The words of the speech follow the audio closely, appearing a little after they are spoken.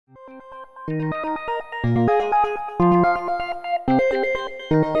And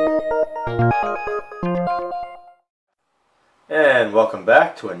welcome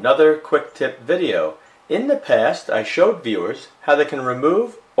back to another quick tip video. In the past, I showed viewers how they can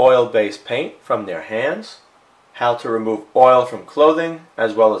remove oil-based paint from their hands, how to remove oil from clothing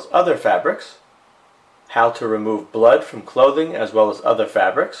as well as other fabrics, how to remove blood from clothing as well as other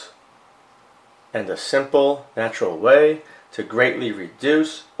fabrics, and a simple, natural way to greatly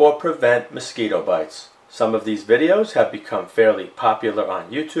reduce or prevent mosquito bites. Some of these videos have become fairly popular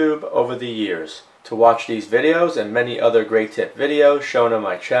on YouTube over the years. To watch these videos and many other great tip videos shown on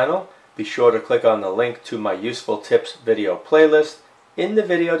my channel, be sure to click on the link to my useful tips video playlist in the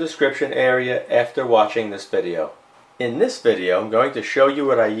video description area after watching this video. In this video, I'm going to show you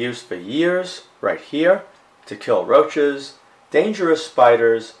what I used for years, right here, to kill roaches, dangerous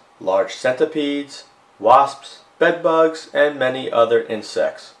spiders, large centipedes, wasps, bedbugs, and many other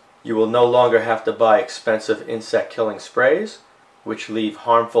insects. You will no longer have to buy expensive insect killing sprays, which leave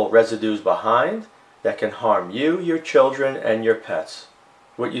harmful residues behind that can harm you, your children, and your pets.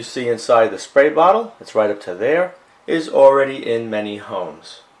 What you see inside the spray bottle, it's right up to there, is already in many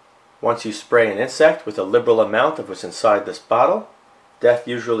homes. Once you spray an insect with a liberal amount of what's inside this bottle, death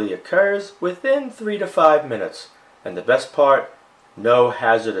usually occurs within 3 to 5 minutes. And the best part, no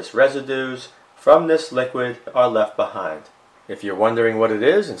hazardous residues from this liquid are left behind. If you're wondering what it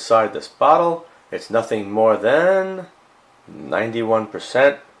is inside this bottle, it's nothing more than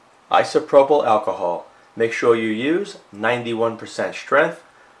 91% isopropyl alcohol. Make sure you use 91% strength.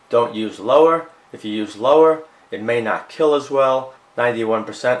 Don't use lower. If you use lower, it may not kill as well. 91%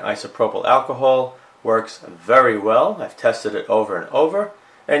 isopropyl alcohol works very well. I've tested it over and over,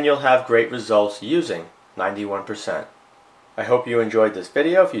 and you'll have great results using 91%. I hope you enjoyed this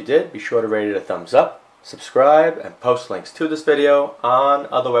video. If you did, be sure to rate it a thumbs up, subscribe, and post links to this video on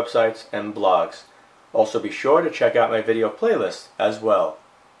other websites and blogs. Also be sure to check out my video playlist as well.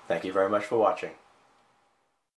 Thank you very much for watching.